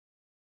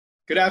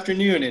Good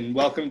afternoon and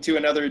welcome to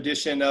another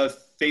edition of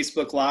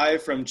Facebook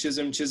Live from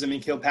Chisholm,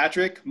 and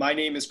Kilpatrick. My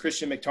name is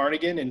Christian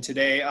McTarnigan and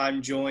today I'm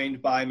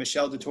joined by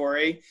Michelle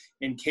DeTore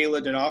and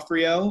Kayla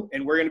D'Onofrio,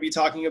 and we're going to be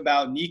talking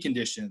about knee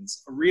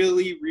conditions, a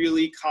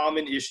really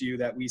common issue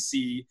that we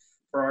see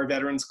for our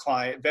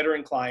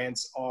veteran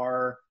clients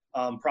are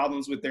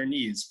problems with their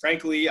knees.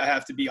 Frankly, I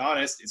have to be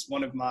honest, it's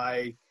one of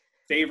my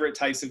favorite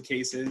types of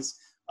cases,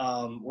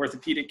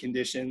 orthopedic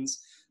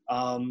conditions.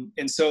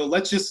 And so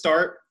let's just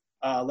start.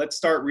 Let's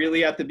start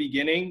really at the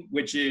beginning,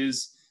 which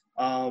is,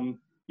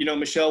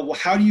 Michelle, well,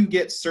 how do you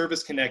get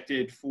service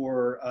connected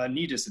for a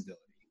knee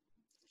disability?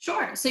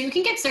 Sure. So you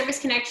can get service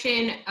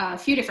connection a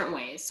few different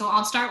ways. So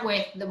I'll start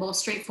with the most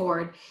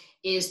straightforward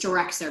is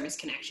direct service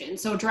connection.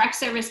 So direct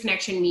service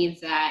connection means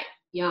that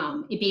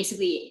it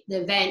basically,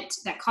 the event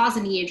that caused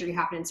a knee injury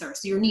happened in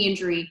service. So your knee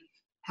injury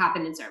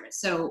happened in service.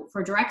 So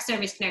for direct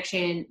service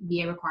connection,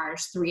 VA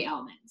requires 3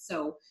 elements.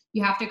 So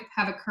you have to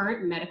have a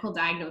current medical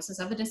diagnosis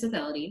of a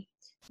disability.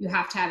 You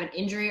have to have an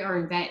injury or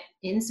event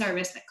in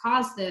service that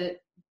caused the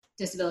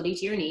disability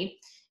to your knee.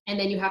 And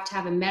then you have to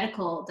have a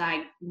medical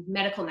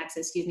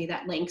nexus,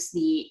 that links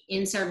the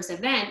in-service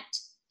event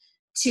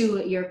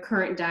to your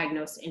current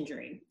diagnosed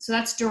injury. So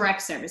that's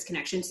direct service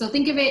connection. So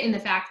think of it in the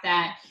fact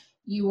that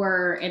you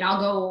were, and I'll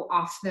go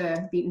off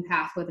the beaten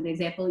path with an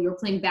example, you were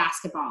playing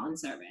basketball in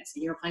service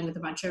and you were playing with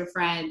a bunch of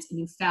friends and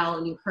you fell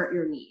and you hurt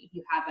your knee.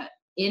 You have an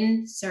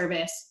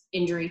in-service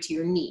injury to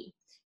your knee.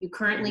 You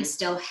currently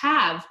still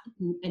have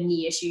a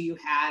knee issue. You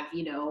have,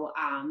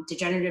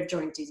 degenerative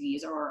joint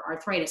disease or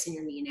arthritis in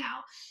your knee now.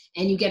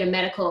 And you get a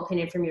medical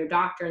opinion from your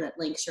doctor that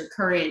links your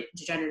current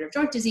degenerative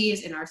joint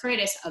disease and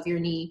arthritis of your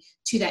knee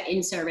to that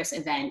in-service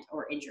event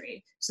or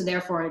injury. So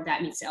therefore,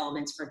 that meets the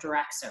elements for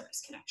direct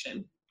service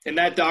connection. And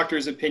that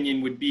doctor's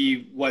opinion would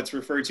be what's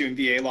referred to in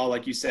VA law,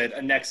 like you said,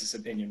 a nexus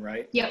opinion,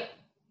 right? Yep.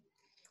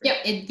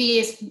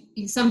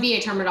 Some VA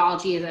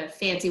terminology is a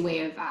fancy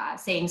way of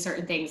saying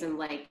certain things, and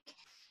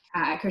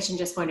Christian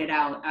just pointed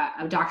out,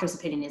 a doctor's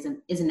opinion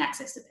is a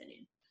nexus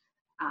opinion.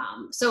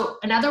 So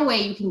another way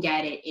you can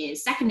get it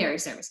is secondary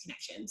service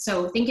connection.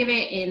 So think of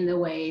it in the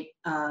way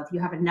of you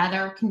have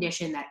another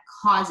condition that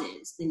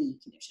causes the knee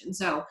condition.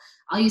 So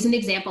I'll use an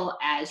example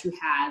as you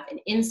have an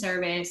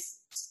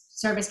in-service,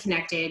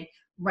 service-connected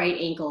right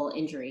ankle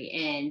injury.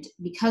 And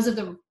because of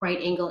the right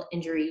ankle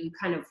injury, you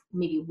kind of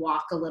maybe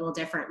walk a little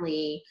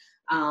differently,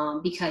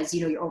 because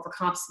you're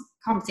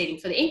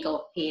overcompensating for the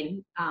ankle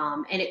pain,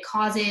 and it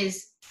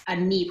causes a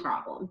knee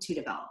problem to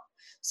develop.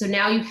 So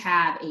now you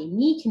have a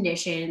knee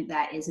condition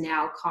that is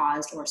now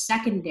caused or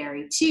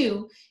secondary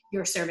to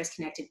your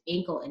service-connected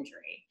ankle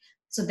injury.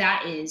 So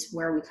that is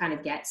where we kind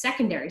of get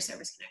secondary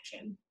service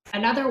connection.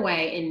 Another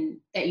way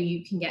that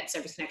you can get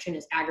service connection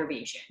is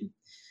aggravation.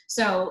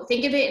 So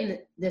think of it in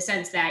the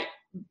sense that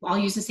I'll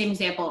use the same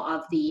example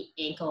of the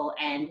ankle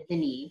and the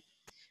knee.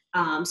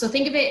 So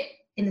think of it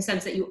in the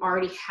sense that you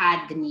already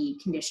had the knee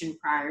condition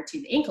prior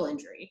to the ankle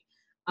injury.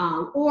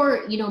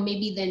 Or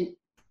maybe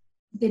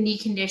the knee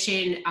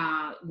condition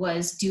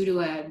was due to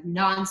a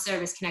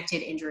non-service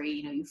connected injury.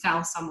 You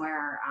fell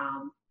somewhere,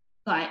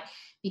 but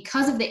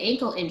because of the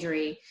ankle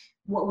injury,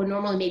 what would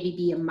normally maybe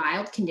be a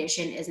mild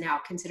condition is now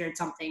considered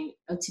something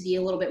to be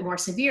a little bit more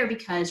severe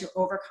because you're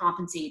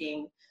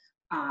overcompensating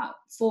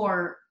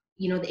for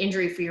the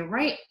injury for your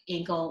right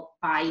ankle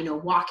by,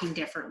 walking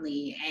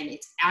differently, and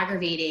it's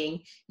aggravating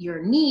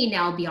your knee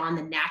now beyond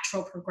the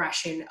natural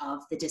progression of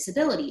the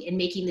disability and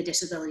making the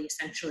disability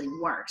essentially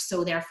worse.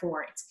 So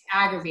therefore it's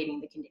aggravating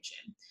the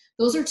condition.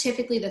 Those are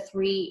typically the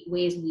 3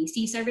 ways we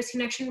see service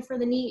connection for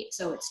the knee.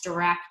 So it's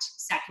direct,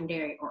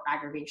 secondary, or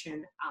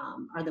aggravation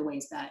are the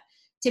ways that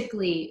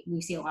typically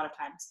we see a lot of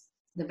times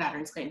the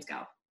veterans claims go.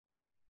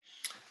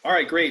 All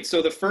right, great.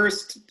 So the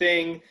first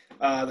thing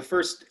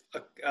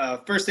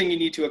you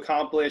need to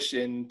accomplish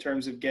in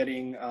terms of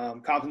getting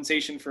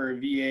compensation for a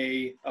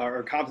VA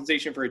or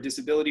compensation for a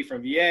disability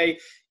from VA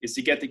is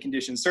to get the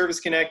condition service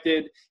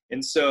connected.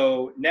 And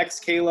so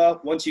next,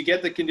 Kayla, once you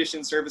get the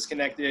condition service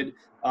connected,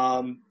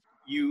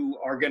 you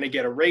are going to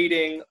get a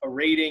rating. A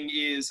rating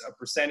is a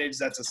percentage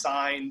that's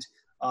assigned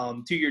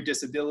to your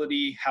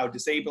disability, how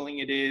disabling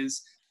it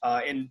is.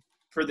 And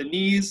for the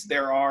knees,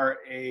 there are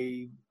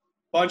a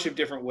bunch of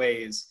different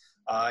ways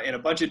and a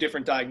bunch of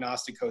different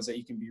diagnostic codes that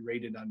you can be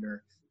rated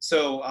under.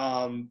 So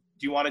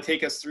do you want to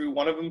take us through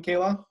one of them,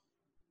 Kayla?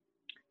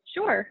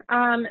 Sure.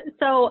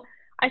 So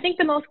I think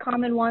the most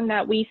common one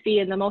that we see,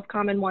 and the most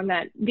common one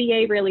that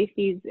VA really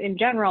sees in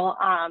general,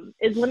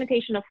 is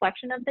limitation of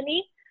flexion of the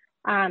knee.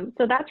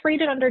 So that's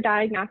rated under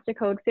diagnostic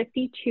code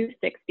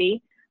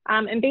 5260.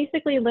 And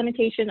basically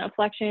limitation of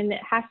flexion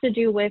has to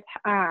do with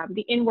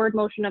the inward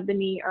motion of the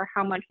knee or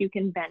how much you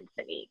can bend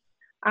the knee.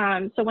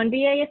 So when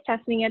VA is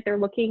testing it, they're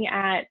looking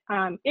at,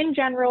 in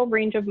general,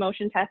 range of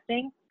motion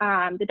testing.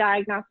 The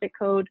diagnostic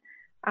code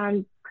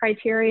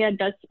criteria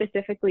does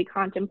specifically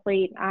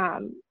contemplate,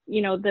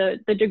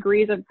 the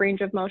degrees of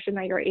range of motion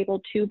that you're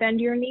able to bend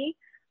your knee.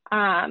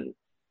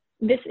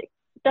 This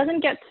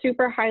doesn't get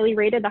super highly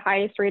rated. The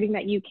highest rating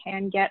that you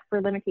can get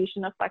for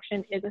limitation of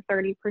flexion is a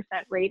 30%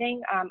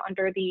 rating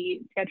under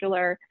the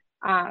scheduler,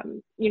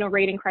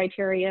 rating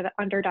criteria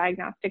under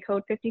diagnostic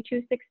code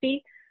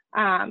 5260.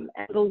 And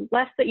the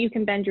less that you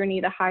can bend your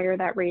knee, the higher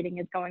that rating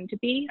is going to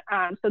be.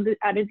 At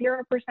a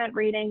 0%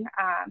 rating,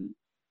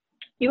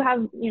 you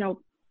have,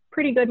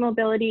 pretty good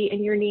mobility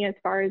in your knee as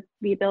far as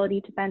the ability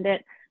to bend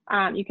it.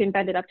 You can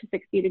bend it up to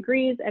 60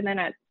 degrees. And then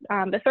at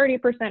the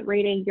 30%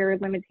 rating, your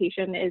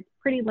limitation is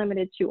pretty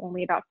limited to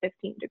only about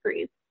 15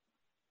 degrees.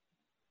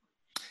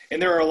 And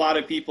there are a lot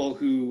of people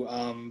who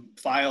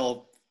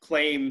file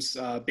claims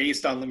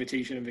based on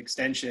limitation of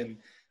extension.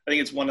 I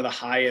think it's one of the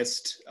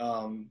highest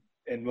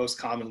and most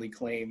commonly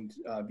claimed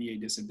VA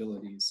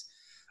disabilities.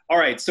 All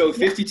right, so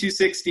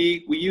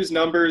 5260, we use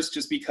numbers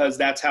just because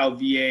that's how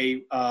VA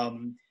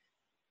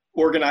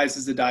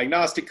organizes the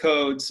diagnostic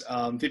codes.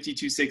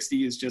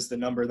 5260 is just the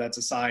number that's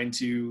assigned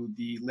to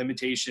the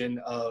limitation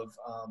of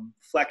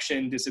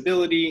flexion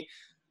disability.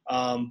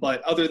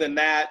 But other than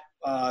that,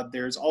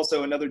 there's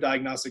also another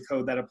diagnostic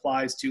code that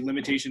applies to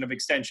limitation of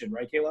extension,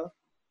 right, Kayla?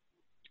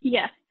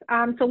 Yes,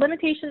 so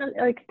limitation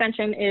of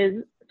extension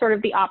is sort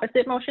of the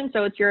opposite motion.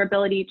 So it's your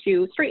ability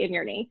to straighten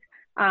your knee.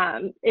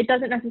 It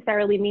doesn't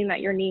necessarily mean that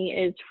your knee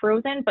is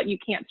frozen, but you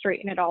can't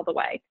straighten it all the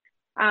way.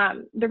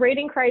 The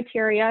rating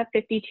criteria,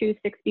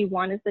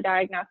 5261 is the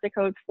diagnostic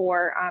code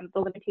for the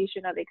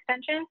limitation of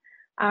extension.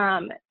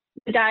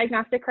 The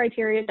diagnostic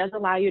criteria does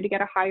allow you to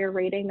get a higher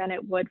rating than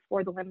it would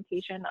for the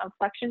limitation of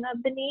flexion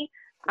of the knee.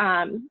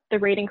 The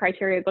rating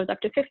criteria goes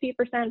up to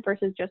 50%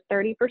 versus just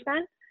 30%,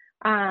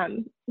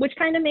 which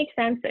kind of makes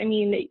sense. I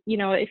mean,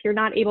 if you're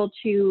not able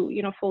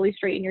to, fully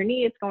straighten your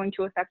knee, it's going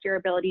to affect your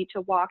ability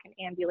to walk and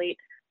ambulate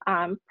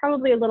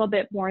probably a little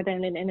bit more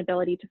than an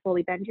inability to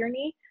fully bend your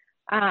knee.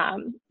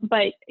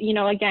 But,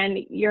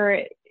 again,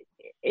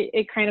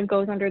 it kind of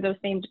goes under those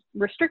same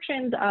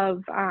restrictions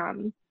of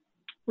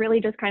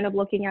really just kind of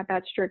looking at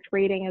that strict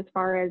rating as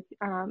far as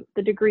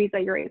the degrees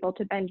that you're able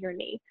to bend your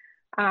knee.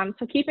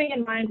 So keeping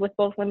in mind with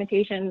both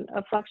limitation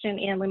of flexion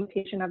and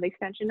limitation of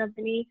extension of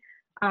the knee,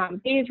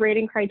 VA's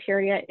rating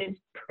criteria is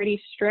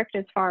pretty strict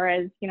as far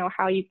as,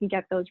 how you can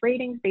get those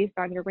ratings based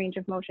on your range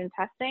of motion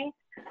testing.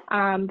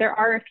 There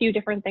are a few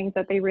different things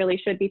that they really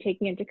should be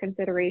taking into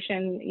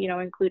consideration,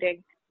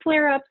 including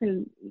flare-ups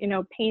and,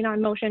 pain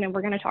on motion, and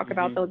we're going to talk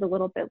about those a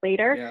little bit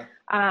later.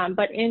 Yeah.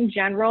 But in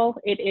general,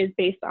 it is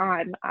based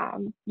on,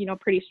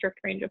 pretty strict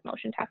range of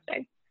motion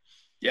testing.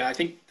 Yeah, I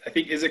think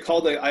is it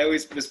called I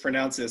always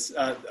mispronounce this,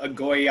 a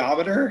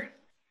goyometer?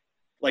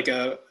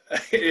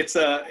 It's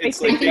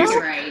like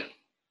right.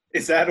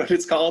 Is that what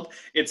it's called?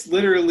 It's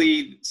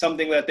literally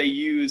something that they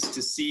use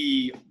to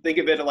see, think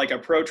of it like a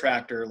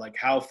protractor, like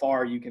how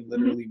far you can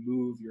literally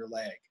move your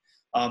leg.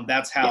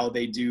 That's how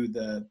they do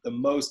the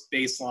most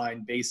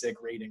baseline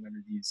basic rating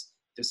under these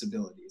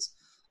disabilities.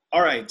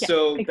 All right,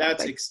 so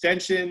that's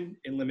extension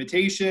and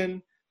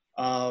limitation.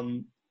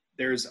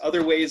 There's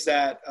other ways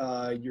that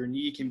your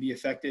knee can be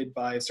affected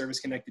by a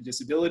service-connected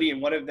disability,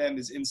 and one of them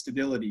is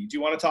instability. Do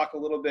you want to talk a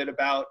little bit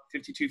about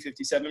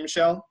 5257,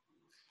 Michelle?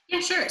 Yeah,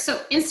 sure.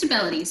 So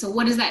instability. So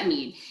what does that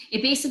mean?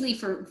 It basically,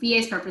 for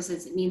VA's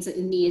purposes, it means that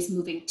the knee is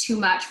moving too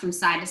much from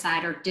side to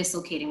side or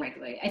dislocating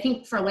regularly. I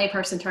think for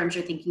layperson terms,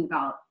 you're thinking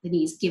about the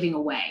knees giving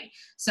away.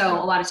 So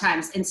a lot of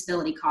times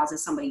instability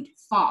causes somebody to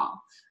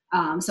fall.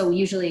 So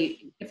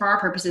usually, for our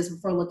purposes,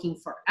 if we're looking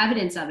for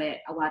evidence of it,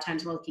 a lot of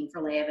times we're looking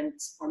for lay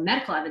evidence or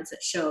medical evidence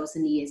that shows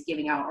the knee is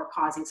giving out or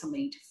causing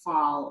somebody to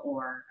fall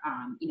or,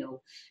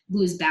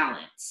 lose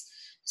balance.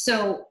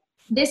 So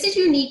this is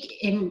unique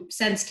in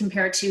sense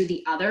compared to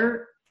the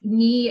other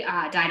knee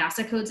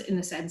diagnostic codes in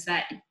the sense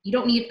that you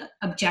don't need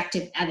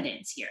objective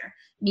evidence here.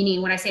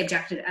 Meaning when I say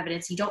objective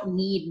evidence, you don't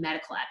need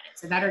medical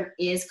evidence. A veteran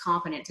is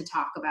competent to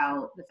talk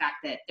about the fact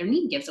that their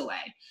knee gives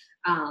away.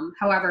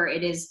 However,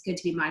 it is good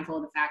to be mindful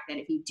of the fact that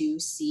if you do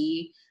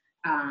see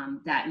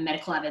that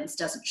medical evidence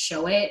doesn't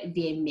show it,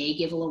 VA may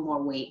give a little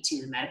more weight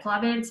to the medical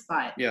evidence,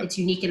 but it's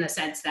unique in the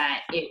sense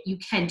that you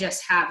can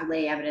just have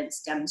lay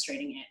evidence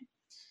demonstrating it.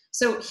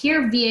 So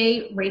here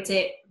VA rates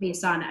it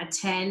based on a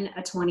 10,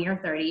 a 20, or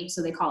 30.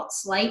 So they call it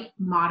slight,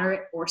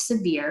 moderate, or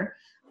severe.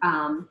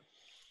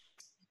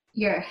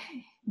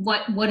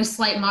 What does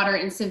slight,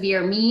 moderate, and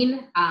severe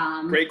mean?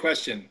 Great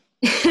question.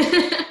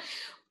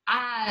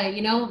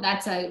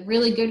 That's a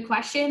really good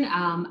question.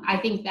 I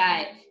think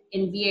that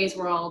in VA's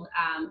world,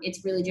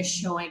 it's really just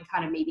showing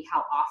kind of maybe how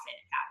often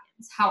it happens.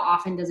 How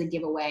often does it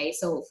give away?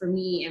 So for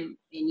me, and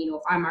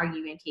if I'm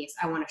arguing a case,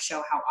 I want to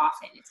show how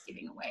often it's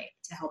giving away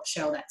to help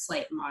show that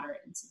slight,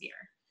 moderate, and severe.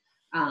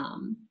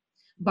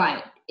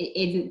 But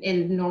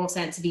in normal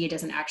sense, VA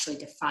doesn't actually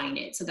define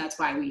it. So that's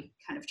why we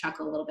kind of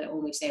chuckle a little bit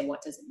when we say,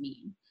 what does it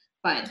mean?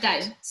 But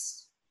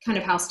that's kind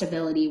of how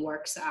stability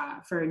works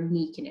for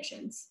knee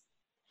conditions.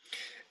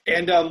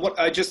 And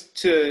just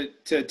to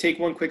take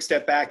one quick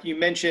step back, you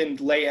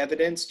mentioned lay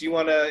evidence. Do you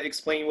want to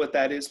explain what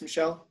that is,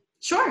 Michelle?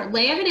 Sure.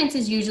 Lay evidence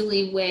is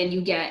usually when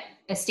you get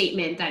a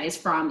statement that is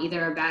from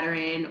either a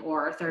veteran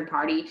or a third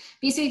party,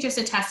 basically just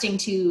attesting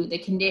to the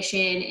condition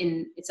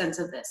in the sense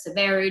of the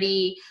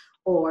severity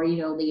or, you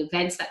know, the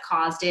events that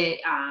caused it.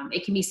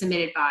 It can be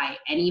submitted by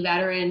any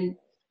veteran,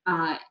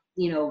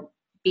 you know,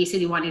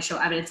 basically wanting to show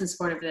evidence in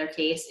support of their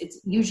case.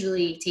 It's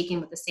usually taken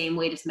with the same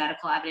weight as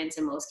medical evidence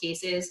in most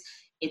cases.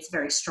 It's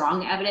very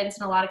strong evidence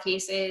in a lot of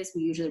cases.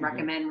 We usually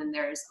recommend when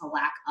there's a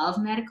lack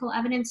of medical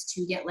evidence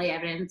to get lay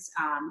evidence,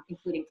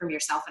 including from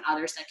yourself and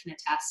others that can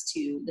attest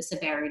to the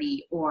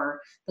severity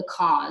or the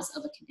cause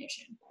of a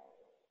condition.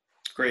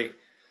 Great.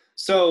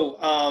 So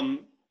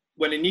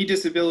when a knee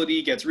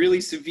disability gets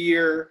really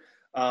severe,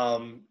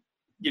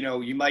 you know,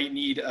 you might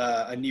need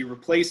a knee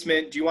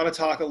replacement. Do you want to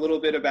talk a little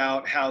bit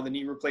about how the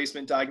knee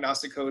replacement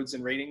diagnostic codes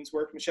and ratings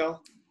work,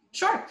 Michelle?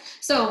 Sure.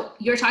 So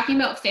you're talking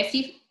about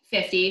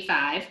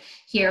 55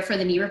 here for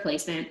the knee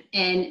replacement.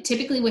 And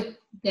typically with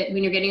that,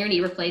 when you're getting your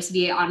knee replaced,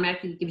 VA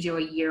automatically gives you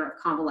a year of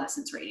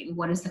convalescence rating.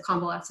 What is the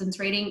convalescence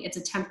rating? It's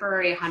a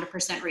temporary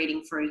 100%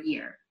 rating for a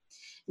year.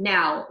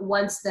 Now,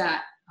 once the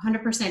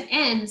 100%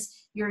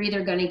 ends, you're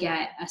either going to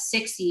get a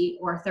 60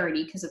 or a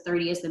 30, because a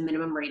 30 is the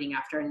minimum rating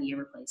after a knee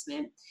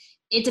replacement.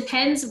 It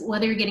depends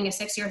whether you're getting a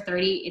 60 or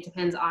 30. It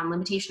depends on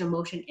limitation of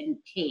motion and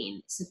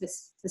pain.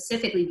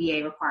 Specifically,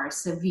 VA requires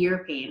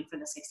severe pain for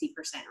the 60%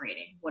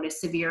 rating. What is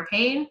severe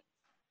pain?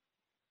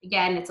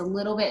 Again, it's a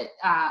little bit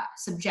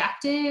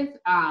subjective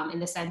in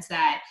the sense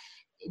that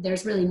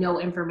there's really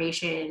no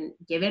information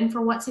given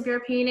for what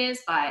severe pain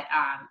is, but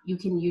you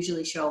can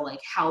usually show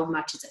like how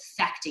much it's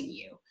affecting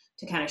you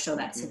to kind of show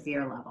that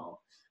severe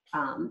level.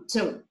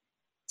 So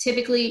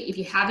typically, if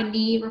you have a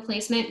knee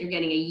replacement, you're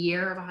getting a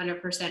year of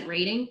 100%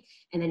 rating,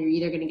 and then you're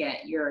either going to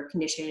get your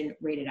condition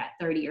rated at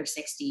 30 or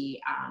 60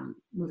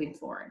 moving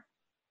forward.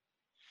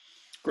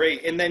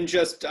 Great. And then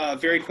just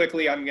very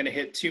quickly, I'm going to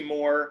hit two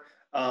more.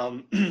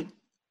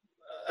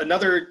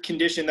 Another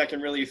condition that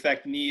can really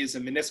affect knee is a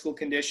meniscal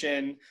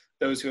condition,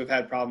 those who have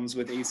had problems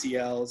with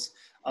ACLs.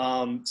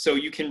 So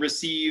you can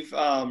receive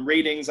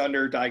ratings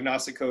under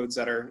diagnostic codes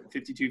that are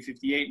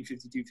 5258 and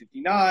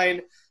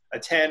 5259, a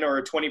 10 or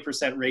a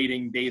 20%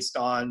 rating based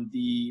on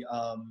the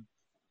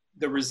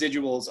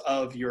residuals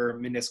of your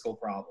meniscal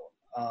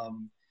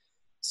problem.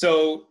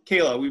 So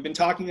Kayla, we've been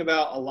talking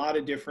about a lot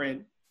of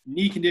different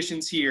knee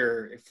conditions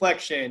here: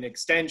 flexion,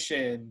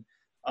 extension,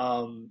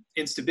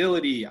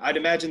 instability. I'd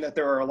imagine that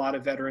there are a lot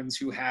of veterans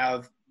who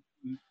have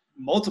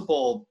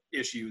multiple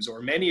issues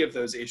or many of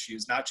those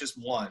issues, not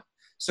just one.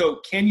 So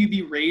can you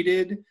be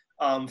rated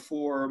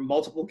for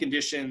multiple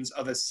conditions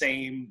of a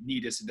same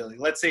knee disability?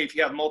 Let's say if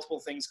you have multiple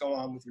things going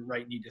on with your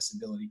right knee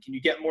disability, can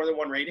you get more than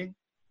one rating?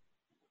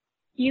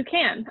 You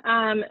can.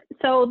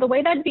 So the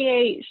way that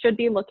VA should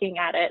be looking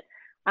at it,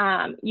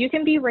 you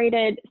can be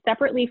rated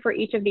separately for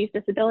each of these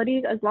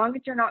disabilities as long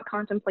as you're not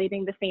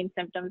contemplating the same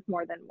symptoms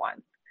more than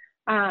once.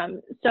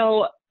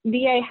 So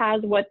VA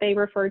has what they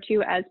refer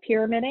to as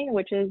pyramiding,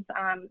 which is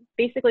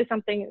basically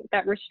something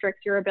that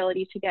restricts your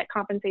ability to get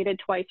compensated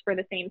twice for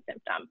the same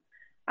symptom.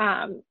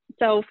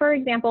 So for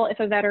example, if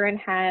a veteran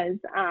has,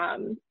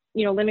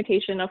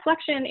 limitation of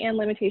flexion and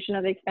limitation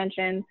of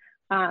extension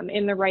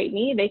in the right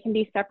knee, they can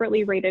be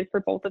separately rated for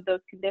both of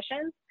those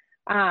conditions.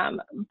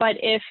 But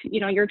if,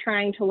 you're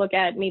trying to look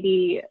at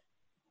maybe,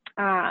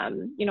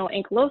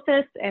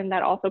 ankylosis, and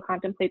that also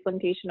contemplates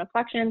limitation of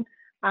flexion,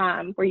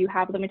 where you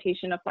have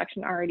limitation of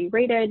flexion already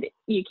rated,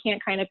 you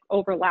can't kind of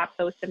overlap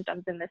those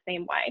symptoms in the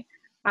same way.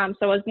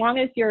 So as long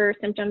as your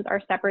symptoms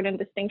are separate and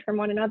distinct from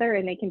one another,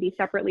 and they can be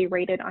separately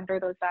rated under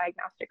those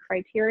diagnostic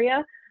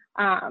criteria,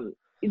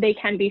 they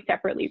can be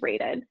separately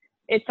rated.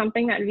 It's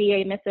something that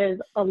VA misses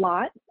a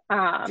lot.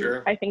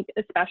 Sure. I think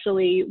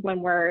especially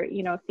when we're,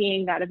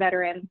 seeing that a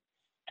veteran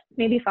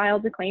maybe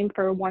files a claim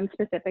for one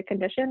specific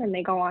condition and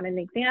they go on an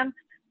exam.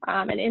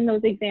 And in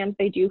those exams,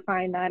 they do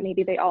find that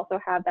maybe they also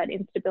have that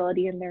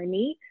instability in their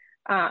knee.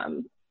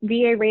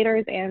 VA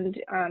raters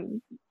and,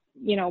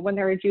 when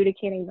they're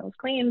adjudicating those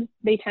claims,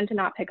 they tend to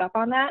not pick up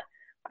on that,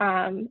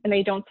 and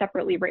they don't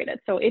separately rate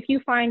it. So if you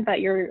find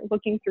that you're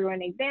looking through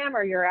an exam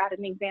or you're at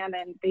an exam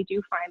and they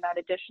do find that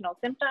additional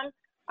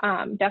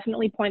symptom,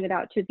 definitely point it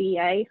out to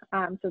VA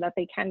so that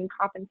they can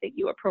compensate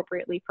you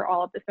appropriately for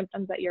all of the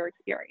symptoms that you're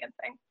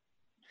experiencing.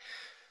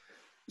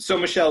 So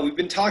Michelle, we've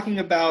been talking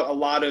about a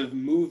lot of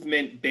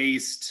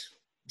movement-based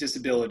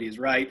disabilities,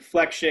 right?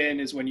 Flexion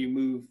is when you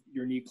move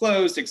your knee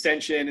closed.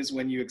 Extension is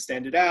when you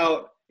extend it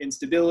out.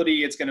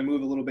 Instability, it's going to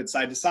move a little bit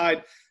side to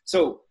side.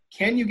 So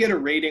can you get a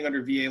rating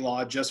under VA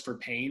law just for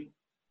pain?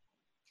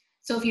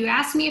 So if you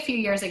asked me a few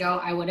years ago,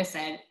 I would have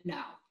said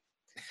no.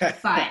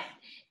 But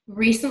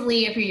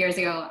recently, a few years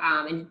ago,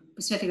 and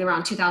specifically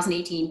around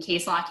 2018,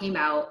 case law came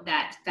out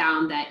that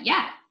found that,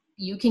 yeah,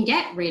 you can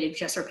get rated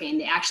just for pain.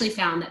 They actually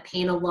found that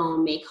pain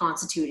alone may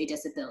constitute a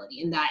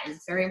disability. And that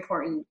is very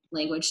important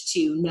language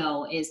to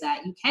know, is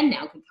that you can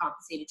now get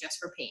compensated just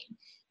for pain.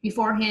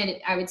 Beforehand,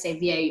 I would say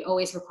VA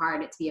always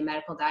required it to be a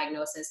medical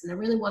diagnosis, and there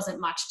really wasn't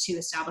much to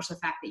establish the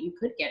fact that you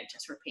could get it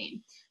just for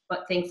pain.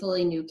 But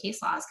thankfully, new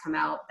case laws come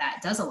out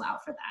that does allow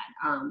for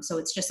that. So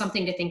it's just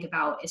something to think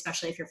about,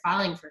 especially if you're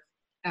filing for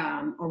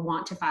or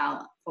want to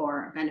file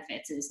for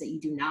benefits is that you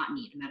do not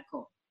need a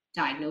medical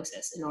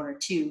diagnosis in order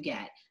to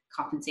get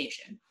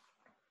compensation.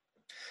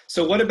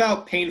 So what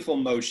about painful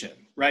motion,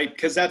 right?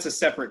 Because that's a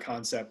separate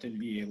concept in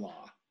VA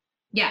law.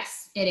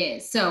 Yes, it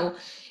is. So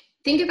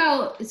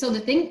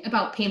the thing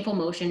about painful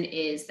motion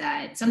is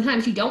that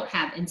sometimes you don't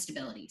have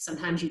instability.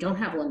 Sometimes you don't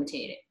have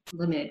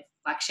limited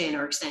flexion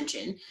or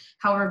extension.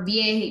 However,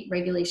 VA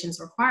regulations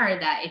require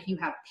that if you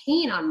have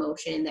pain on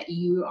motion, that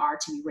you are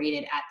to be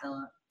rated at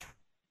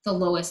the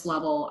lowest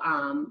level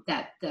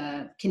that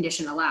the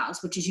condition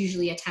allows, which is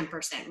usually a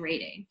 10%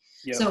 rating.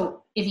 Yep.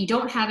 So if you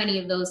don't have any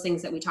of those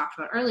things that we talked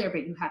about earlier,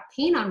 but you have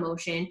pain on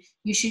motion,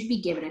 you should be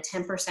given a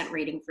 10%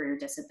 rating for your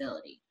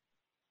disability.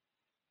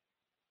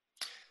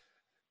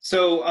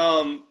 So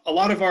a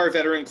lot of our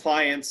veteran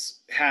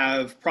clients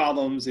have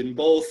problems in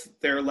both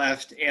their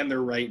left and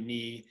their right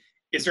knee.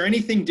 Is there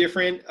anything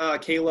different,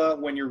 Kayla,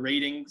 when you're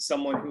rating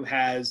someone who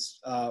has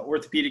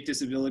orthopedic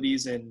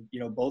disabilities in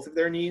both of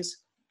their knees?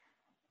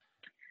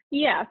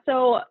 Yeah,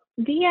 so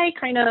VA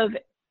kind of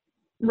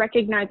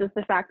recognizes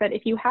the fact that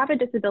if you have a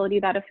disability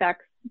that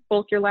affects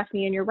both your left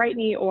knee and your right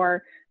knee,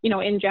 or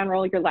in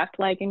general your left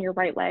leg and your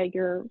right leg,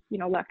 your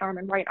left arm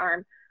and right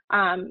arm,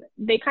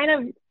 they kind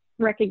of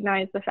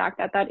recognize the fact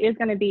that that is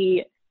going to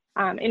be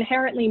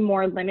inherently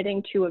more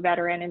limiting to a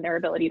veteran in their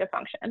ability to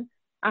function.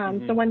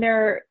 So when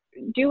they're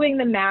doing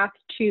the math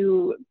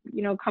to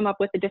come up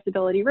with a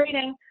disability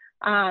rating,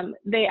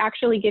 they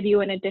actually give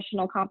you an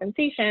additional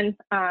compensation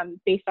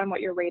based on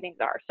what your ratings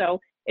are. So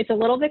it's a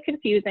little bit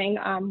confusing.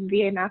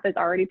 VA math is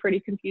already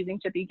pretty confusing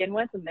to begin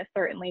with, and this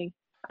certainly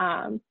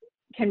can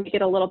make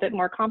it a little bit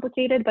more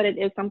complicated, but it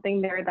is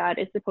something there that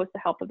is supposed to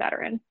help a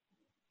veteran.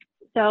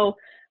 So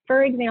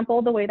for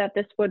example, the way that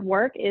this would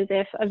work is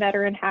if a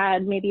veteran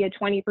had maybe a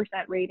 20%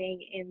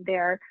 rating in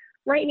their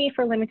right knee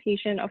for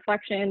limitation of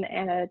flexion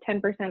and a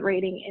 10%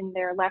 rating in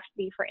their left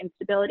knee for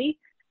instability,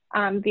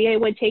 VA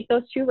would take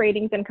those two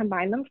ratings and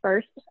combine them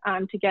first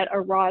to get a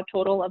raw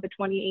total of a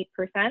 28%.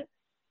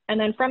 And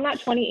then from that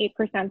 28%,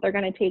 they're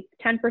going to take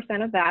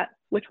 10% of that,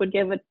 which would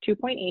give a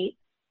 2.8,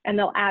 and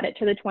they'll add it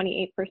to the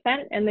 28%,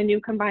 and the new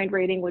combined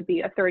rating would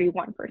be a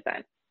 31%.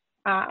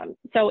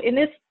 So in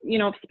this,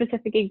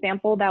 specific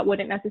example, that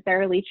wouldn't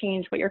necessarily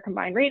change what your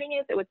combined rating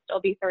is. It would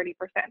still be 30%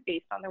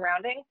 based on the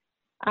rounding.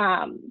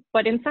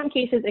 But in some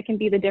cases, it can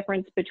be the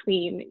difference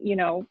between,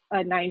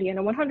 a 90 and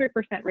a 100%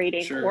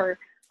 rating, sure, or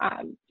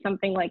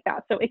something like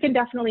that. So it can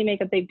definitely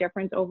make a big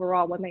difference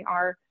overall when they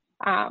are,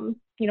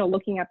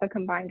 looking at the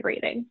combined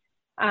rating.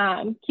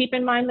 Keep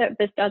in mind that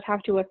this does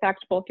have to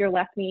affect both your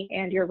left knee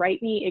and your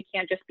right knee. It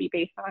can't just be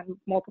based on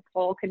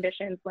multiple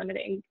conditions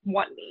limiting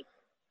one knee.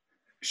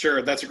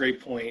 Sure, that's a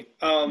great point.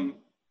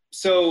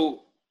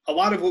 So a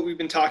lot of what we've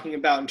been talking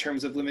about in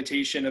terms of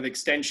limitation of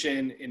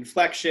extension and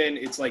flexion,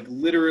 it's like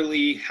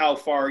literally how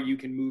far you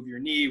can move your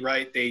knee,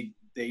 right? They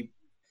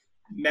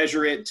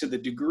measure it to the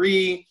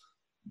degree,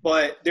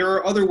 but there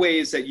are other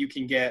ways that you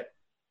can get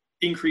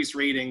increased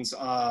ratings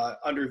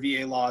under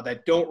VA law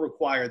that don't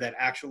require that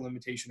actual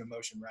limitation of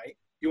motion, right?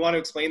 You want to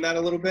explain that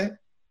a little bit?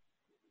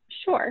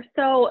 Sure.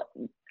 So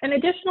an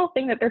additional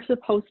thing that they're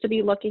supposed to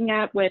be looking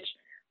at, which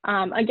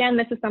again,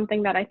 this is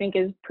something that I think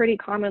is pretty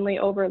commonly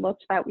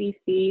overlooked that we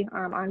see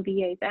on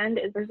VA's end,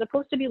 is they're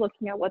supposed to be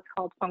looking at what's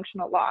called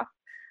functional loss.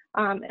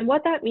 And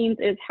what that means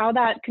is how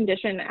that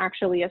condition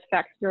actually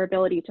affects your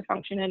ability to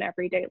function in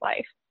everyday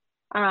life.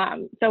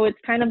 So it's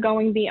kind of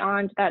going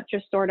beyond that,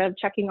 just sort of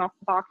checking off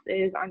the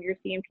boxes on your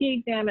C&P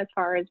exam as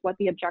far as what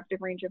the objective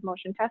range of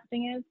motion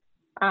testing is.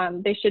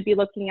 They should be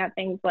looking at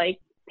things like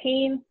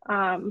pain,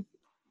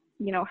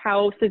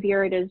 how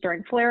severe it is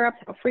during flare-ups,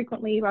 how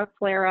frequently you have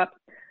flare-ups,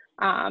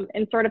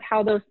 and sort of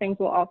how those things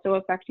will also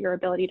affect your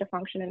ability to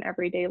function in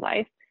everyday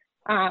life.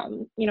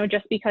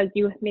 Just because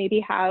you maybe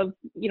have,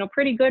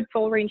 pretty good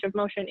full range of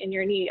motion in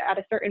your knee, at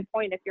a certain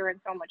point, if you're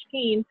in so much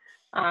pain,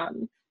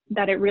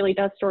 that it really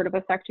does sort of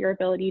affect your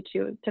ability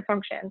to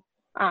function.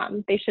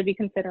 They should be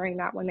considering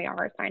that when they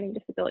are assigning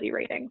disability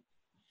ratings.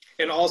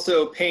 And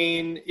also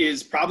pain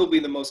is probably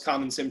the most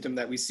common symptom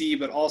that we see,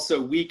 but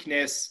also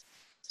weakness,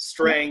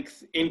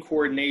 strength,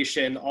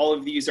 incoordination, all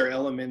of these are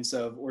elements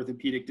of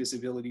orthopedic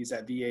disabilities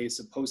that VA is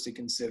supposed to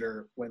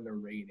consider when they're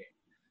rating.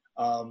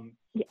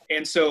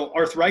 And so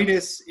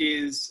arthritis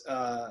is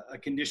a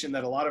condition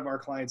that a lot of our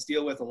clients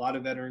deal with, a lot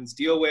of veterans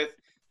deal with.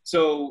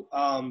 So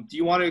do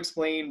you want to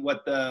explain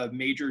what the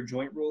major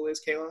joint rule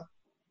is, Kayla?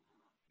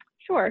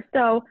 Sure.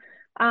 So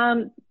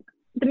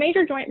the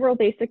major joint rule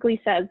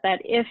basically says that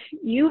if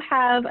you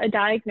have a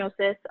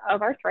diagnosis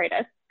of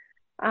arthritis,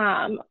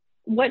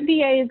 what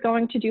VA is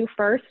going to do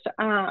first,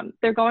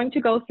 they're going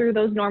to go through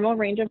those normal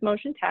range of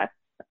motion tests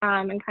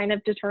and kind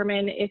of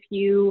determine if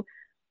you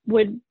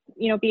would,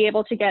 be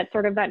able to get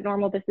sort of that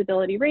normal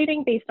disability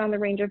rating based on the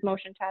range of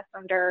motion tests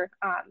under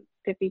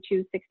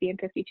 5260 and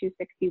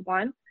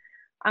 5261.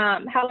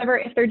 However,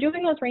 if they're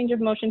doing those range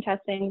of motion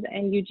testings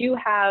and you do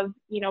have,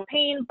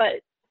 pain,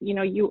 but,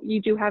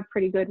 you do have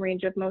pretty good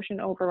range of motion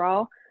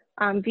overall,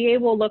 VA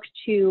will look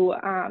to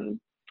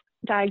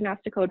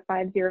diagnostic code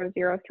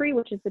 5003,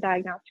 which is the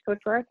diagnostic code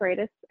for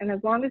arthritis. And as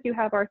long as you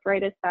have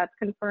arthritis that's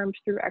confirmed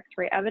through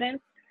x-ray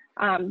evidence,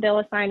 they'll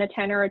assign a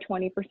 10 or a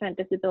 20%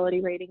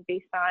 disability rating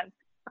based on,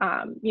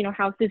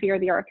 how severe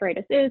the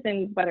arthritis is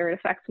and whether it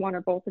affects one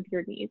or both of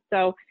your knees.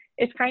 So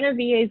it's kind of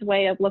VA's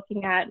way of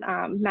looking at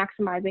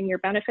maximizing your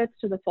benefits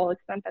to the full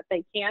extent that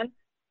they can.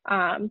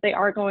 They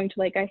are going to,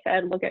 like I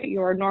said, look at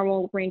your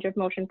normal range of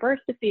motion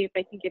first to see if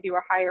they can give you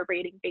a higher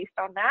rating based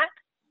on that.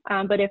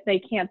 But if they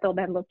can't, they'll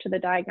then look to the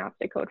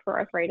diagnostic code for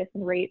arthritis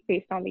and rate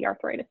based on the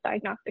arthritis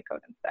diagnostic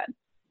code instead.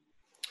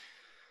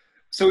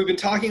 So we've been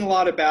talking a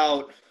lot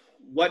about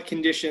what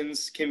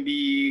conditions can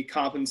be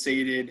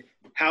compensated,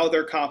 how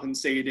they're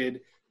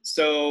compensated.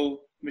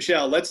 So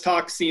Michelle, let's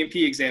talk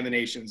C&P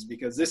examinations,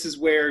 because this is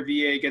where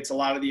VA gets a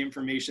lot of the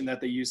information that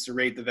they use to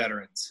rate the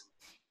veterans.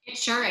 It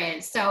sure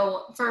is.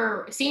 So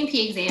for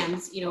C&P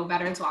exams,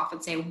 veterans will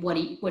often say, what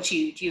do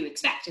you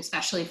expect,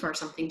 especially for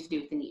something to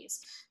do with the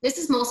knees? This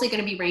is mostly going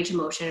to be range of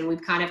motion, and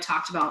we've kind of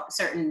talked about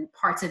certain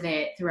parts of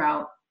it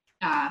throughout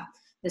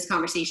this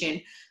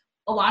conversation.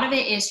 A lot of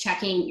it is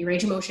checking your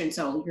range of motion.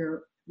 So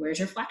where's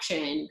your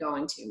flexion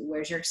going to?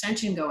 Where's your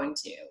extension going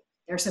to?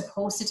 They're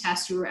supposed to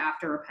test you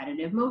after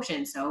repetitive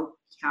motion. So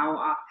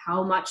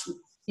how much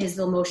is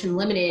the motion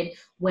limited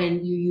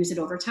when you use it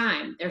over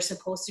time? They're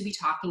supposed to be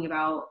talking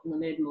about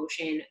limited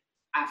motion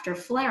after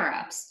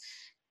flare-ups.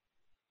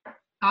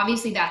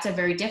 Obviously, that's a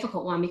very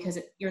difficult one because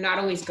you're not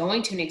always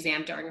going to an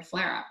exam during a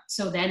flare-up.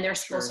 So then they're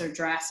supposed to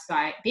address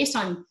based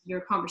on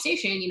your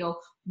conversation,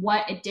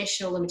 what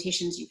additional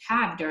limitations you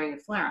have during a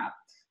flare-up.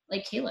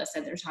 Like Kayla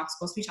said, they're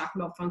supposed to be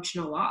talking about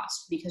functional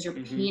loss because your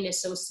pain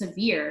is so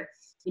severe.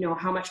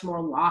 How much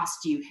more loss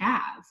do you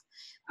have?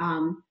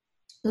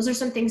 Those are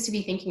some things to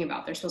be thinking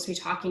about. They're supposed to be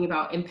talking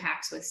about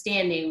impacts with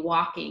standing,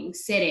 walking,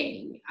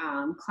 sitting,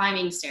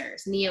 climbing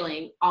stairs,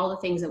 kneeling, all the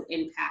things that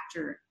impact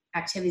your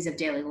activities of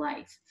daily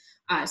life.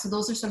 So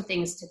those are some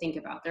things to think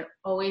about. They're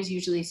always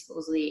usually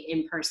supposedly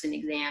in-person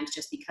exams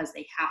just because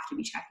they have to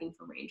be checking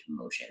for range of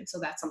motion. So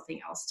that's something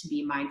else to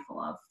be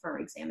mindful of for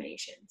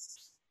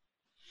examinations.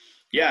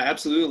 Yeah,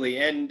 absolutely.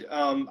 And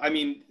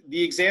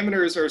the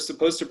examiners are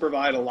supposed to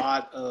provide a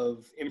lot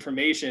of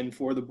information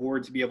for the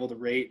board to be able to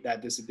rate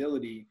that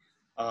disability.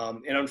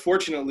 And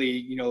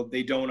unfortunately,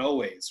 they don't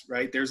always,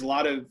 right? There's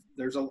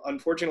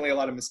unfortunately a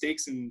lot of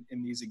mistakes in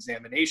these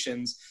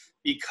examinations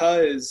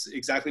because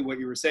exactly what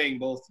you were saying,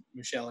 both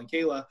Michelle and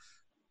Kayla,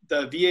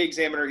 the VA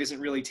examiner isn't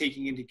really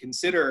taking into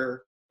consideration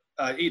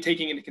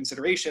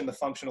the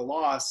functional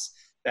loss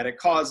that it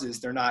causes.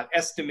 They're not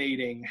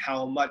estimating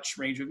how much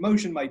range of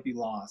motion might be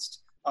lost.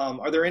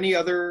 Are there any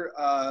other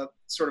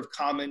sort of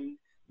common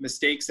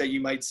mistakes that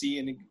you might see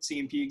in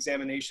C&P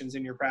examinations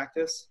in your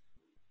practice?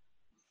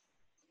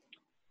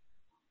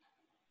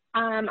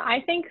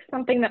 I think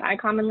something that I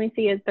commonly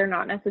see is they're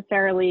not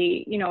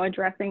necessarily,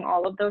 addressing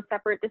all of those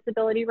separate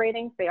disability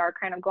ratings. They are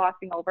kind of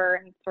glossing over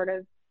and sort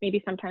of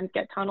maybe sometimes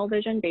get tunnel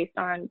vision based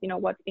on,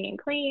 what's being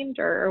claimed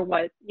or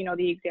what,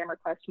 the exam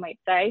request might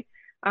say.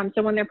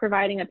 So when they're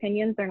providing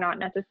opinions, they're not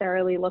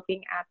necessarily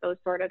looking at those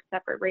sort of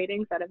separate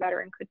ratings that a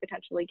veteran could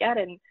potentially get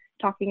and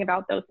talking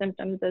about those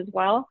symptoms as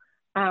well,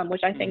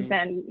 which I think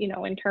then,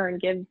 in turn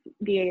gives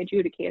VA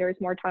adjudicators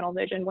more tunnel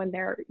vision when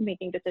they're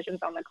making decisions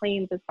on the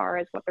claims as far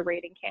as what the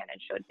rating can and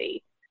should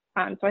be.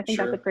 So I think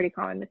that's a pretty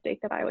common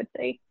mistake that I would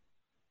say.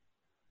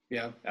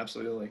 Yeah,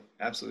 absolutely.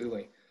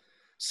 Absolutely.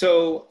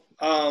 So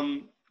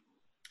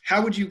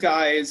how would you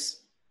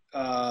guys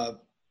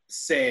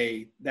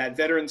say that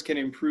veterans can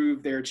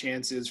improve their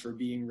chances for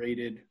being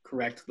rated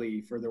correctly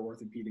for their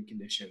orthopedic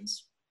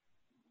conditions?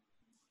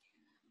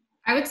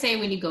 I would say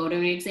when you go to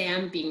an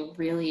exam, being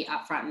really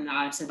upfront and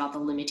honest about the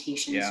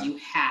limitations you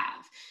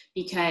have,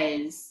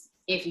 because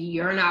if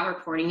you're not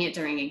reporting it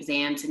during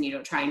exams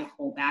and trying to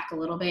hold back a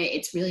little bit,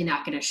 it's really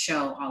not going to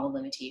show all the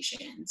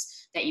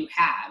limitations that you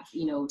have,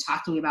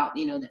 talking about,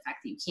 the fact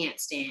that you can't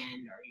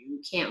stand or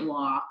you can't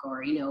walk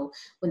or,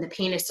 when the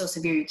pain is so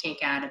severe you can't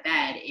get out of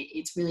bed,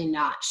 it's really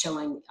not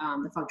showing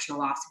the functional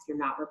loss if you're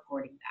not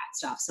reporting that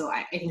stuff. So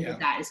I think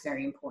that is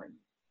very important.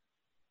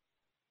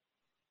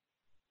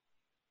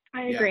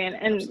 I agree.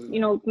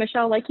 And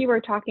Michelle, like you were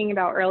talking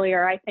about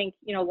earlier, I think,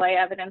 lay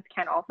evidence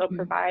can also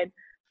provide,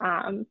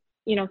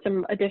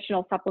 some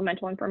additional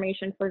supplemental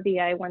information for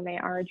VA when they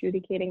are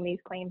adjudicating these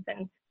claims.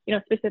 And,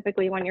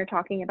 specifically when you're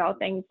talking about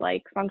things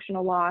like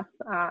functional loss,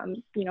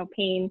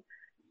 pain,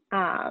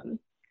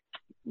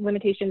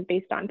 limitations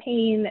based on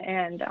pain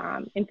and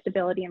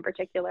instability in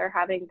particular,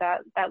 having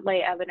that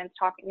lay evidence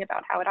talking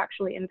about how it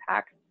actually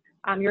impacts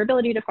your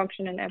ability to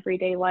function in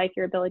everyday life,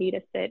 your ability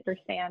to sit or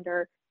stand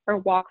or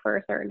walk for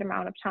a certain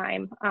amount of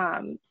time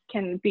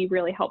can be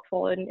really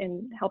helpful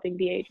in helping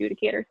VA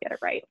adjudicators get it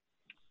right.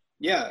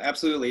 Yeah,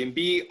 absolutely. And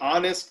be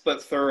honest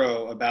but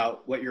thorough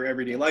about what your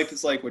everyday life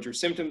is like, what your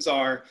symptoms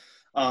are.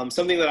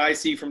 Something that I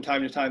see from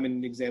time to time in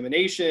an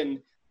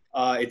examination,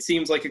 it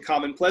seems like a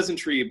common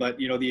pleasantry, but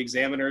the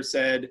examiner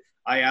said,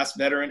 I asked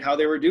veteran how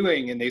they were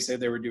doing and they said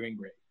they were doing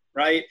great,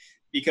 right?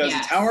 Because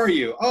it's, how are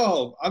you?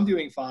 Oh, I'm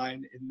doing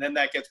fine. And then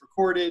that gets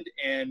recorded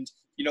and,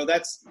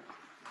 that's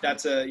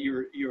that's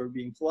you're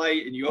being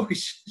polite, and you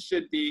always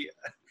should be,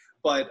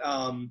 but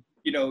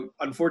you know,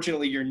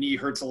 unfortunately your knee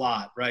hurts a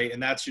lot, right?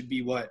 And that should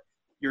be what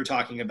you're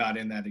talking about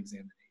in that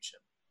examination.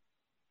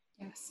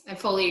 Yes, I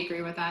fully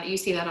agree with that. You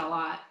see that a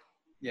lot.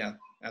 Yeah,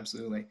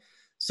 absolutely.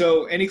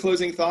 So any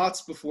closing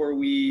thoughts before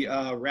we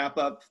wrap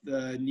up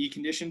the knee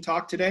condition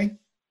talk today?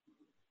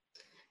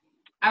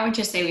 I would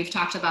just say we've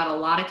talked about a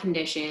lot of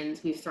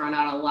conditions. We've thrown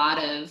out a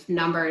lot of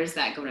numbers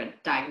that go to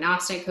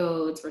diagnostic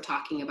codes. We're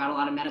talking about a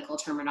lot of medical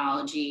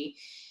terminology.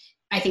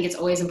 I think it's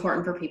always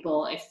important for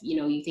people, if you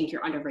know you think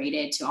you're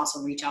underrated, to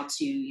also reach out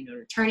to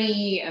an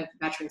attorney, a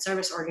veteran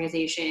service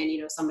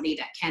organization, somebody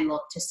that can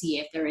look to see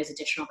if there is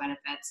additional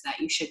benefits that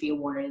you should be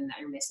awarded and that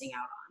you're missing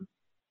out on.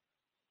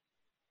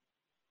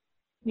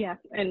 Yeah,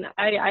 and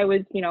I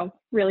was,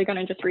 really going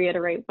to just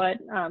reiterate what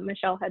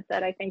Michelle had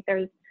said. I think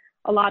there's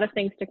a lot of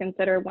things to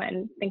consider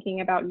when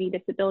thinking about knee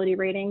disability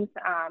ratings,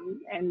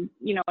 and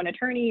an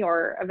attorney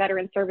or a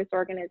veteran service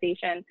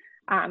organization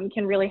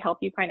can really help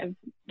you kind of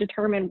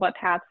determine what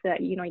paths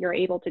that you're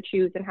able to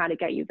choose and how to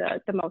get you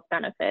the most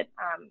benefit.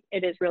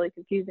 It is really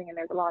confusing, and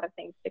there's a lot of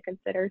things to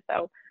consider.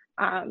 So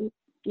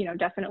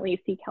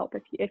definitely seek help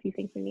if you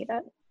think you need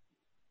it.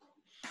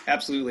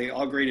 Absolutely,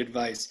 all great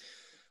advice.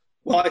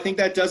 Well, I think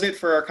that does it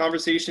for our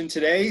conversation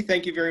today.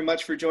 Thank you very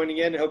much for joining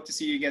in, and hope to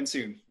see you again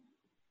soon.